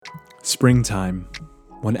Springtime,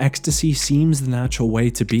 when ecstasy seems the natural way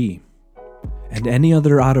to be, and any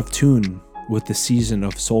other out of tune with the season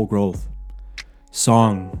of soul growth.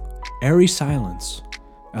 Song, airy silence,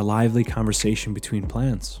 a lively conversation between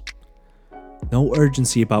plants. No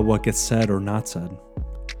urgency about what gets said or not said.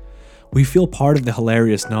 We feel part of the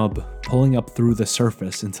hilarious nub pulling up through the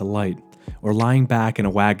surface into light, or lying back in a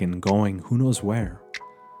wagon going who knows where.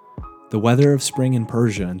 The weather of spring in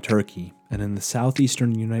Persia and Turkey and in the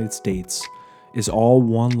southeastern United States is all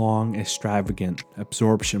one long extravagant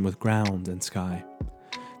absorption with ground and sky,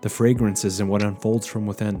 the fragrances and what unfolds from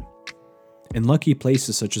within. In lucky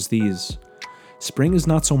places such as these, spring is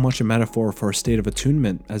not so much a metaphor for a state of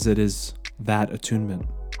attunement as it is that attunement.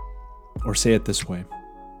 Or say it this way,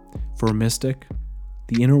 for a mystic,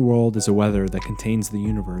 the inner world is a weather that contains the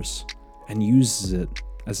universe and uses it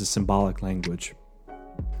as a symbolic language.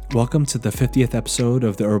 Welcome to the 50th episode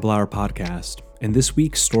of the Herbal Hour podcast. In this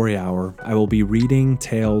week's Story Hour, I will be reading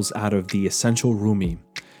tales out of the Essential Rumi,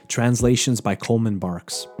 translations by Coleman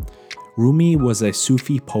Barks. Rumi was a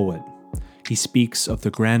Sufi poet. He speaks of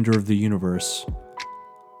the grandeur of the universe,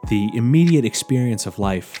 the immediate experience of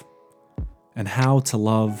life, and how to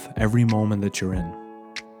love every moment that you're in.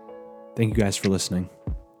 Thank you guys for listening.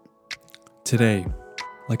 Today,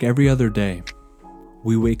 like every other day,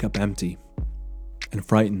 we wake up empty and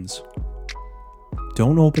frightens.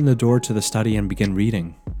 Don't open the door to the study and begin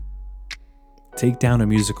reading. Take down a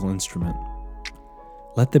musical instrument.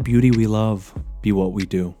 Let the beauty we love be what we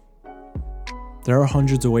do. There are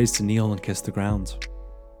hundreds of ways to kneel and kiss the ground.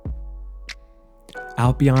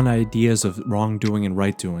 Out beyond ideas of wrongdoing and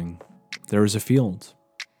right doing, there is a field.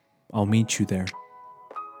 I'll meet you there.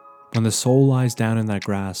 When the soul lies down in that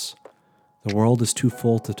grass, the world is too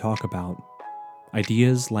full to talk about.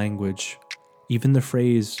 Ideas, language, even the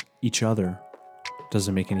phrase, each other,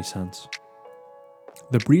 doesn't make any sense.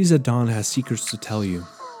 The breeze at dawn has secrets to tell you.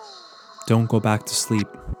 Don't go back to sleep.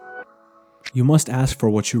 You must ask for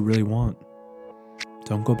what you really want.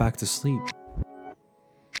 Don't go back to sleep.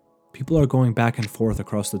 People are going back and forth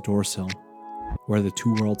across the door sill, where the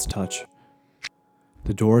two worlds touch.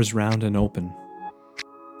 The door is round and open.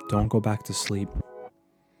 Don't go back to sleep.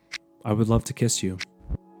 I would love to kiss you.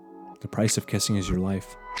 The price of kissing is your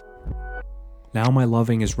life. Now my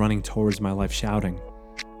loving is running towards my life shouting,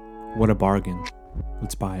 what a bargain,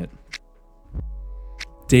 let's buy it.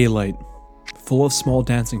 Daylight, full of small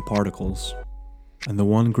dancing particles, and the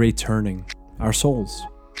one great turning, our souls,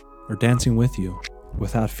 are dancing with you,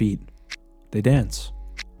 without feet. They dance.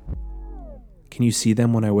 Can you see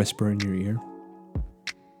them when I whisper in your ear?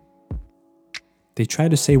 They try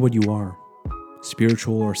to say what you are,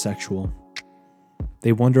 spiritual or sexual.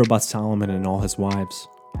 They wonder about Solomon and all his wives.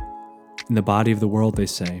 In the body of the world, they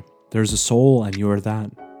say, there's a soul and you are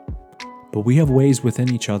that. But we have ways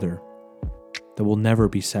within each other that will never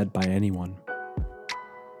be said by anyone.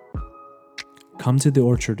 Come to the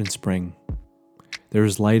orchard in spring. There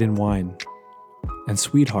is light in wine and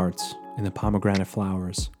sweethearts in the pomegranate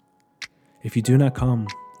flowers. If you do not come,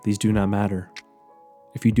 these do not matter.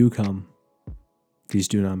 If you do come, these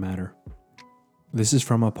do not matter. This is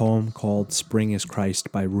from a poem called Spring is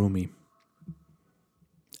Christ by Rumi.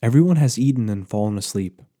 Everyone has eaten and fallen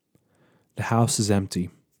asleep. The house is empty.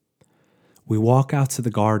 We walk out to the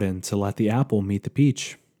garden to let the apple meet the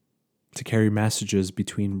peach, to carry messages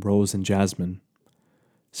between rose and jasmine.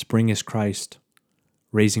 Spring is Christ,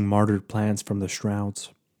 raising martyred plants from the shrouds.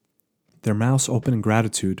 Their mouths open in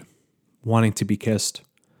gratitude, wanting to be kissed.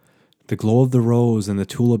 The glow of the rose and the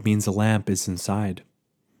tulip means a lamp is inside.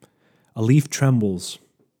 A leaf trembles.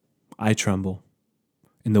 I tremble.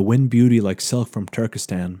 In the wind beauty like silk from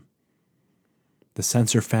Turkestan. The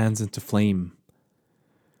censer fans into flame.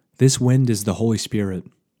 This wind is the Holy Spirit.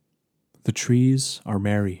 The trees are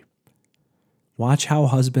merry. Watch how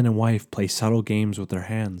husband and wife play subtle games with their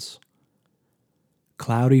hands.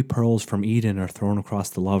 Cloudy pearls from Eden are thrown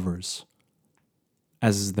across the lovers,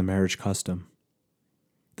 as is the marriage custom.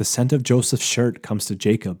 The scent of Joseph's shirt comes to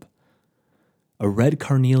Jacob. A red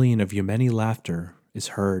carnelian of Yemeni laughter is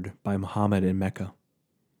heard by Muhammad in Mecca.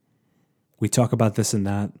 We talk about this and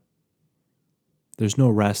that. There's no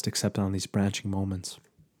rest except on these branching moments.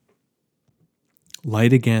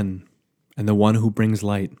 Light again, and the one who brings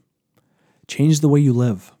light. Change the way you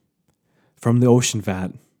live. From the ocean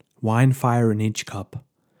vat, wine fire in each cup.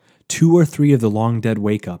 2 or 3 of the long dead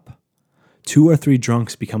wake up. 2 or 3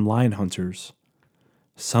 drunks become lion hunters.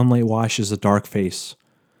 Sunlight washes a dark face.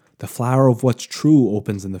 The flower of what's true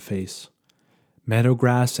opens in the face. Meadow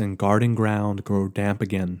grass and garden ground grow damp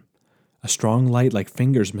again. A strong light like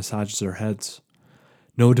fingers massages their heads.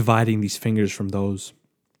 No dividing these fingers from those.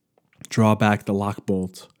 Draw back the lock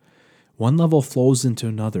bolt. One level flows into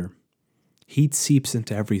another. Heat seeps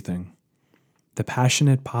into everything. The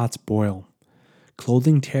passionate pots boil.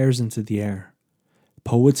 Clothing tears into the air.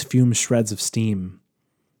 Poets fume shreds of steam,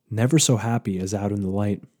 never so happy as out in the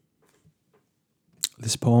light.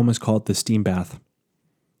 This poem is called The Steam Bath.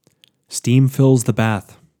 Steam fills the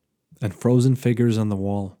bath, and frozen figures on the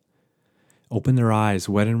wall open their eyes,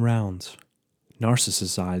 wet and round,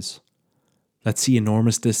 Narcissus eyes, that see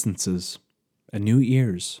enormous distances, and new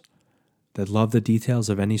ears that love the details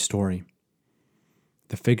of any story.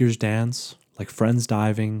 The figures dance like friends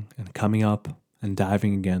diving and coming up and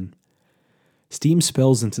diving again. Steam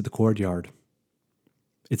spills into the courtyard.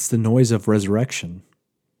 It's the noise of resurrection.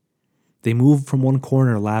 They move from one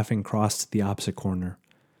corner laughing across to the opposite corner.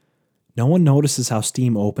 No one notices how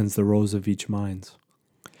steam opens the rows of each mind,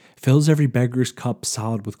 fills every beggar's cup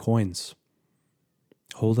solid with coins.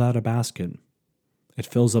 Hold out a basket. It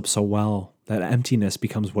fills up so well that emptiness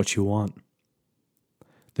becomes what you want.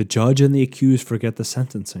 The judge and the accused forget the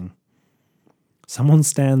sentencing. Someone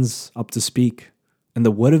stands up to speak, and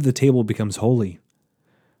the wood of the table becomes holy.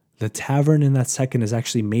 The tavern in that second is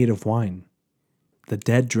actually made of wine. The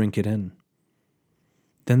dead drink it in.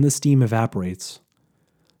 Then the steam evaporates.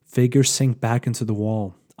 Figures sink back into the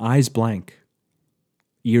wall, eyes blank,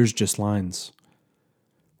 ears just lines.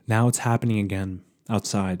 Now it's happening again,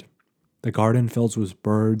 outside. The garden fills with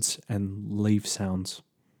birds and leaf sounds.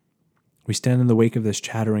 We stand in the wake of this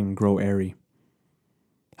chattering and grow airy.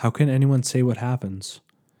 How can anyone say what happens,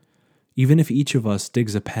 even if each of us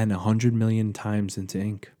digs a pen 100 million times into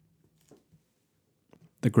ink?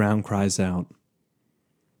 The ground cries out.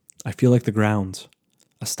 I feel like the ground,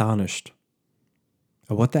 astonished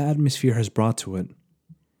at what the atmosphere has brought to it.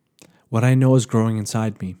 What I know is growing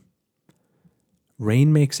inside me.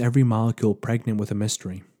 Rain makes every molecule pregnant with a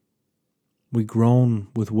mystery. We groan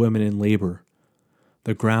with women in labor.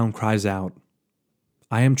 The ground cries out.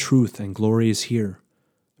 I am truth and glory is here.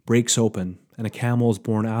 Breaks open and a camel is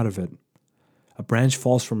born out of it. A branch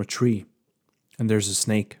falls from a tree and there's a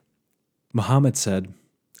snake. Muhammad said,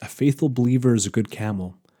 a faithful believer is a good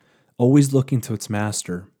camel, always looking to its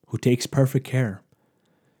master, who takes perfect care.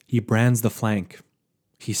 He brands the flank.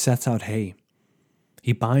 He sets out hay.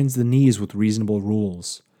 He binds the knees with reasonable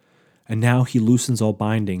rules. And now he loosens all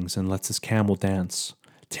bindings and lets his camel dance,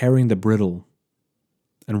 tearing the bridle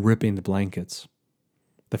and ripping the blankets.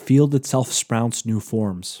 The field itself sprouts new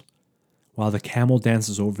forms, while the camel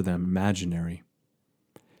dances over them imaginary.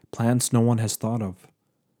 Plants no one has thought of.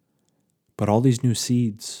 But all these new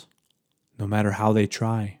seeds, no matter how they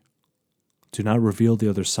try, do not reveal the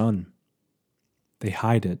other sun. They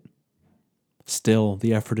hide it. Still,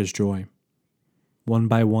 the effort is joy. One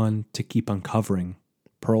by one to keep uncovering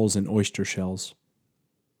pearls and oyster shells.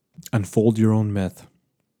 Unfold your own myth.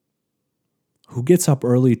 Who gets up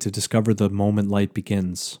early to discover the moment light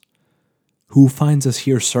begins? Who finds us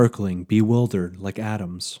here circling, bewildered like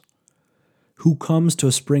atoms? Who comes to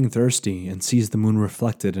a spring thirsty and sees the moon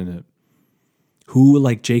reflected in it? Who,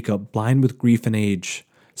 like Jacob, blind with grief and age,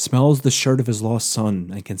 smells the shirt of his lost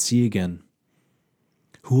son and can see again?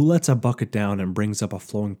 Who lets a bucket down and brings up a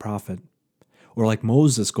flowing prophet? Or like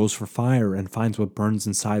Moses goes for fire and finds what burns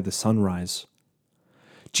inside the sunrise?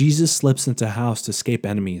 Jesus slips into a house to escape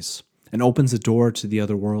enemies and opens a door to the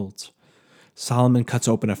other worlds. Solomon cuts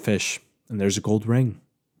open a fish and there's a gold ring.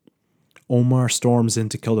 Omar storms in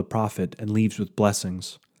to kill the prophet and leaves with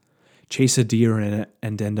blessings. Chase a deer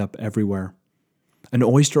and end up everywhere. An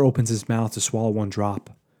oyster opens his mouth to swallow one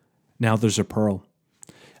drop. Now there's a pearl.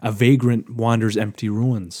 A vagrant wanders empty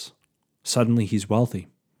ruins. Suddenly he's wealthy.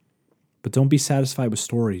 But don't be satisfied with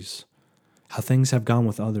stories, how things have gone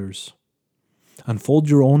with others. Unfold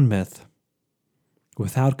your own myth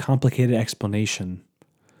without complicated explanation,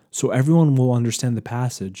 so everyone will understand the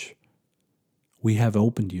passage. We have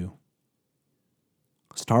opened you.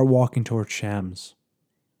 Start walking towards shams.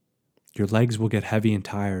 Your legs will get heavy and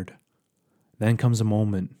tired. Then comes a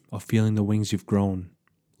moment of feeling the wings you've grown,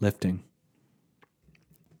 lifting.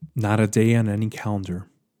 Not a day on any calendar.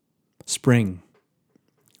 Spring.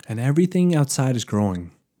 And everything outside is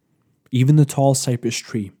growing. Even the tall cypress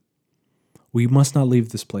tree. We must not leave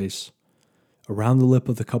this place. Around the lip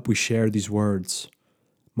of the cup we share these words.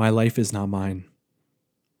 My life is not mine.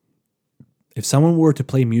 If someone were to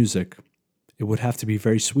play music, it would have to be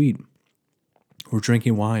very sweet. We're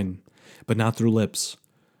drinking wine, but not through lips.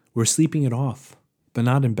 We're sleeping it off, but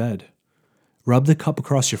not in bed. Rub the cup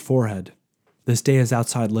across your forehead. This day is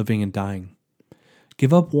outside living and dying.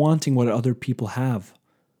 Give up wanting what other people have.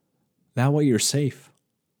 That way you're safe.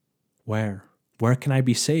 Where? Where can I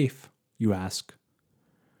be safe? You ask.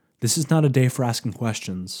 This is not a day for asking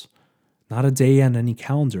questions. Not a day on any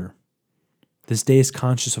calendar. This day is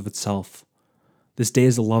conscious of itself. This day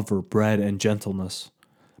is a lover bred in gentleness,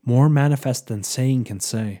 more manifest than saying can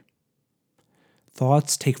say.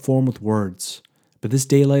 Thoughts take form with words, but this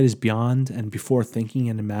daylight is beyond and before thinking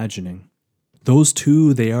and imagining. Those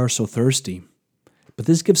two, they are so thirsty, but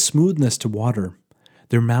this gives smoothness to water.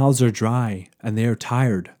 Their mouths are dry, and they are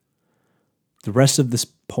tired. The rest of this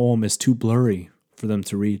poem is too blurry for them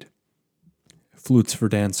to read. Flutes for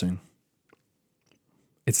dancing.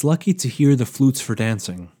 It's lucky to hear the flutes for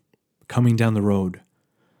dancing, coming down the road.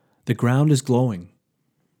 The ground is glowing,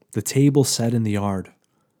 the table set in the yard.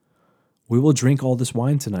 We will drink all this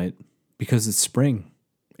wine tonight, because it's spring.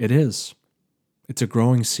 It is. It's a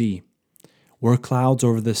growing sea. We're clouds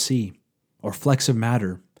over the sea, or flecks of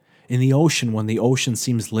matter, in the ocean when the ocean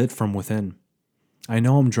seems lit from within. I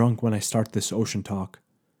know I'm drunk when I start this ocean talk.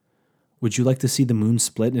 Would you like to see the moon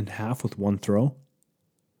split in half with one throw?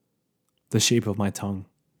 The shape of my tongue.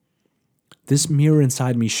 This mirror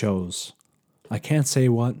inside me shows. I can't say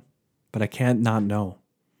what, but I can't not know.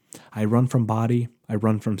 I run from body, I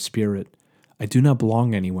run from spirit. I do not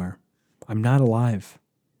belong anywhere. I'm not alive.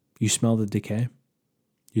 You smell the decay?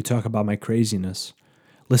 You talk about my craziness.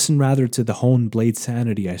 Listen rather to the honed blade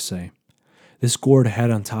sanity, I say. This gourd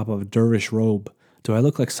head on top of a dervish robe, do I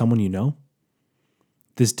look like someone you know?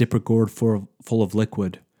 This dipper gourd full of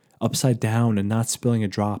liquid, upside down and not spilling a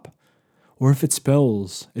drop. Or if it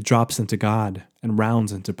spills, it drops into God and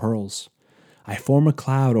rounds into pearls. I form a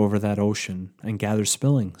cloud over that ocean and gather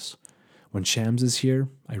spillings. When Shams is here,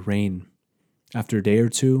 I rain. After a day or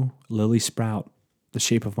two, lilies sprout, the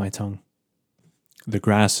shape of my tongue. The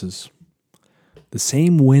grasses. The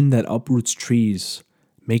same wind that uproots trees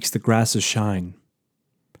makes the grasses shine.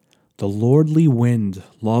 The lordly wind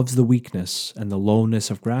loves the weakness and the lowness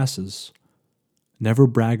of grasses. Never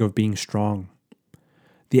brag of being strong.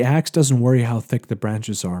 The axe doesn't worry how thick the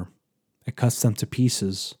branches are. It cuts them to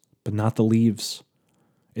pieces, but not the leaves.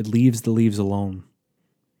 It leaves the leaves alone.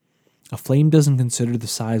 A flame doesn't consider the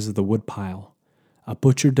size of the woodpile. A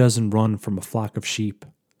butcher doesn't run from a flock of sheep.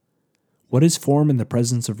 What is form in the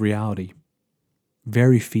presence of reality?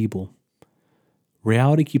 Very feeble.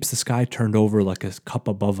 Reality keeps the sky turned over like a cup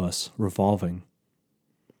above us, revolving.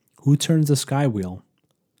 Who turns the sky wheel?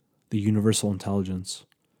 The universal intelligence.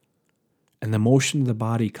 And the motion of the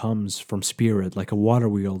body comes from spirit like a water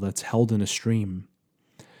wheel that's held in a stream.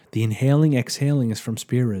 The inhaling, exhaling is from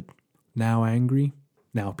spirit, now angry,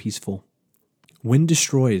 now peaceful. Wind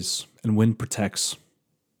destroys and wind protects.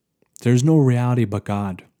 There's no reality but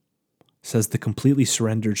God, says the completely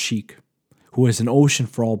surrendered sheik, who is an ocean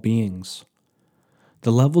for all beings.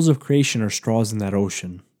 The levels of creation are straws in that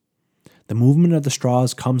ocean. The movement of the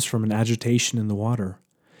straws comes from an agitation in the water.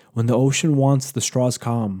 When the ocean wants the straws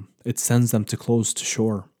calm, it sends them to close to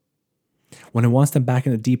shore. When it wants them back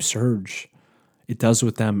in a deep surge, it does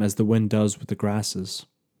with them as the wind does with the grasses.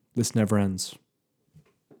 This never ends.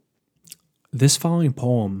 This following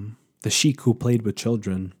poem, The Sheik Who Played with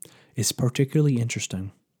Children, is particularly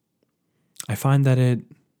interesting. I find that it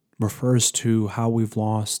refers to how we've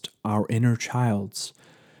lost our inner childs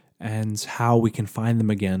and how we can find them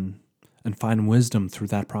again and find wisdom through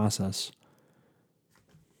that process.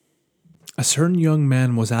 A certain young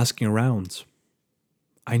man was asking around,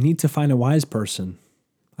 I need to find a wise person.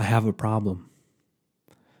 I have a problem.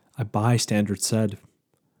 A bystander said,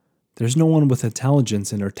 There's no one with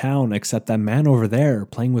intelligence in our town except that man over there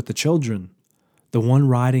playing with the children, the one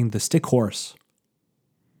riding the stick horse.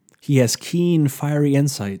 He has keen, fiery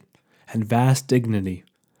insight and vast dignity,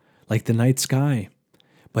 like the night sky,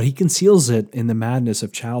 but he conceals it in the madness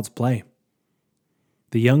of child's play.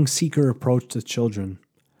 The young seeker approached the children.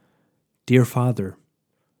 Dear father,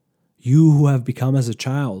 you who have become as a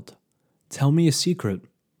child, tell me a secret.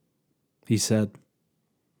 He said,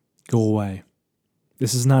 Go away.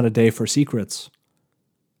 This is not a day for secrets.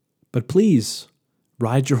 But please,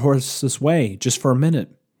 ride your horse this way, just for a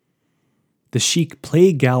minute. The sheik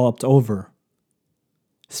plague galloped over.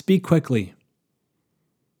 Speak quickly.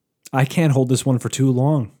 I can't hold this one for too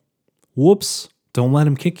long. Whoops, don't let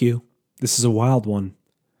him kick you. This is a wild one.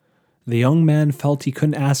 The young man felt he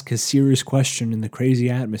couldn't ask his serious question in the crazy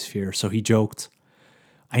atmosphere, so he joked,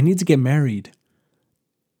 I need to get married.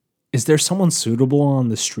 Is there someone suitable on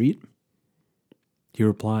the street? He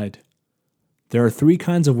replied, There are 3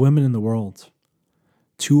 kinds of women in the world.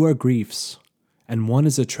 2 are griefs, and 1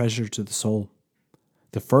 is a treasure to the soul.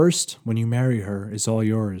 The first, when you marry her, is all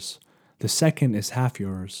yours. The second is half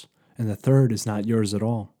yours, and the third is not yours at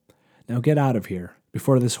all. Now get out of here,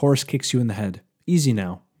 before this horse kicks you in the head. Easy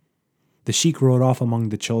now. The sheik rode off among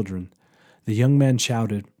the children. The young man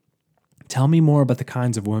shouted, Tell me more about the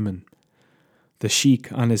kinds of women. The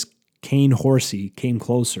sheik, on his Cane Horsey came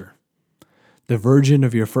closer. The virgin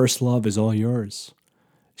of your first love is all yours.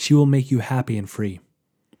 She will make you happy and free.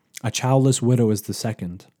 A childless widow is the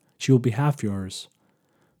second. She will be half yours.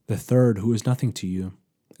 The third, who is nothing to you,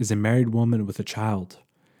 is a married woman with a child.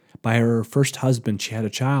 By her first husband she had a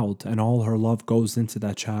child, and all her love goes into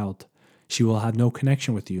that child. She will have no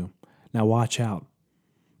connection with you. Now watch out.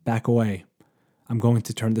 Back away. I'm going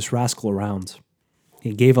to turn this rascal around.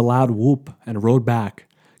 He gave a loud whoop and rode back,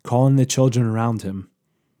 calling the children around him.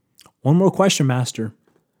 One more question, master.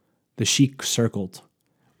 The sheik circled.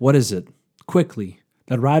 What is it? Quickly.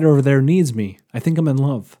 That rider over there needs me. I think I'm in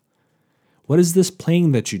love. What is this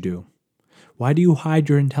playing that you do? Why do you hide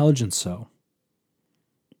your intelligence so?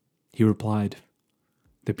 He replied,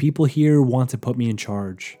 The people here want to put me in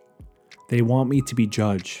charge. They want me to be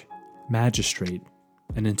judge, magistrate,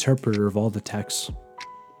 and interpreter of all the texts.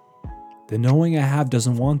 The knowing I have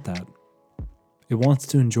doesn't want that. It wants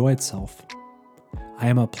to enjoy itself. I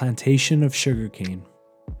am a plantation of sugarcane,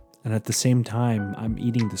 and at the same time, I'm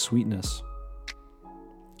eating the sweetness.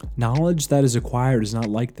 Knowledge that is acquired is not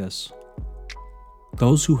like this.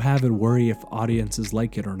 Those who have it worry if audiences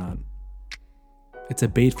like it or not. It's a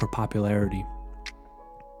bait for popularity.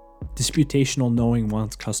 Disputational knowing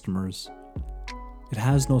wants customers. It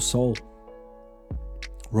has no soul.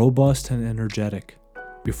 Robust and energetic,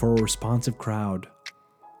 before a responsive crowd,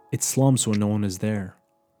 it slumps when no one is there.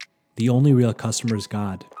 The only real customer is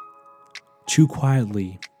God. Chew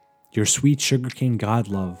quietly your sweet sugarcane God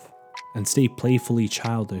love, and stay playfully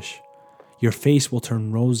childish. Your face will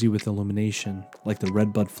turn rosy with illumination, like the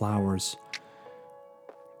redbud flowers.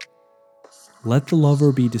 Let the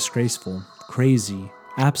lover be disgraceful, crazy,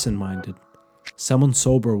 absent-minded. Someone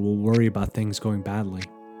sober will worry about things going badly.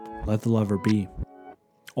 Let the lover be.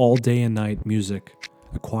 All day and night music,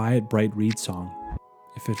 a quiet, bright reed song.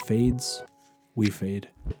 If it fades, we fade.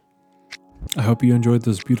 I hope you enjoyed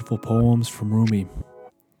those beautiful poems from Rumi.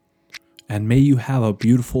 And may you have a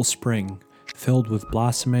beautiful spring filled with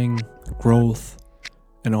blossoming, growth,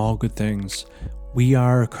 and all good things. We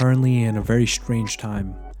are currently in a very strange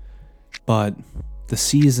time, but the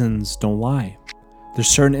seasons don't lie. There's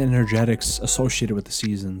certain energetics associated with the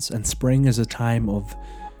seasons, and spring is a time of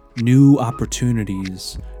new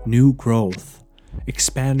opportunities, new growth,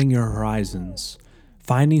 expanding your horizons,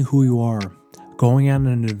 finding who you are, going on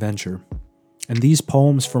an adventure. And these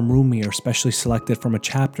poems from Rumi are specially selected from a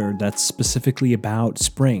chapter that's specifically about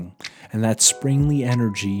spring and that springly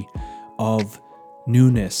energy of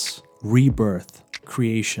newness, rebirth,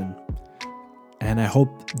 creation. And I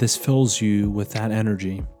hope this fills you with that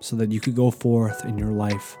energy so that you could go forth in your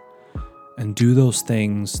life and do those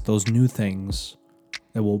things, those new things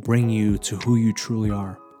that will bring you to who you truly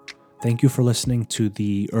are. Thank you for listening to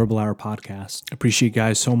the Herbal Hour podcast. Appreciate you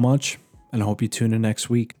guys so much, and I hope you tune in next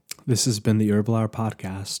week. This has been the Herbal Hour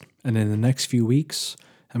podcast, and in the next few weeks,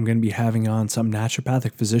 I'm going to be having on some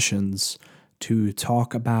naturopathic physicians to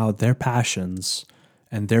talk about their passions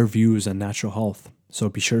and their views on natural health. So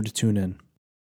be sure to tune in.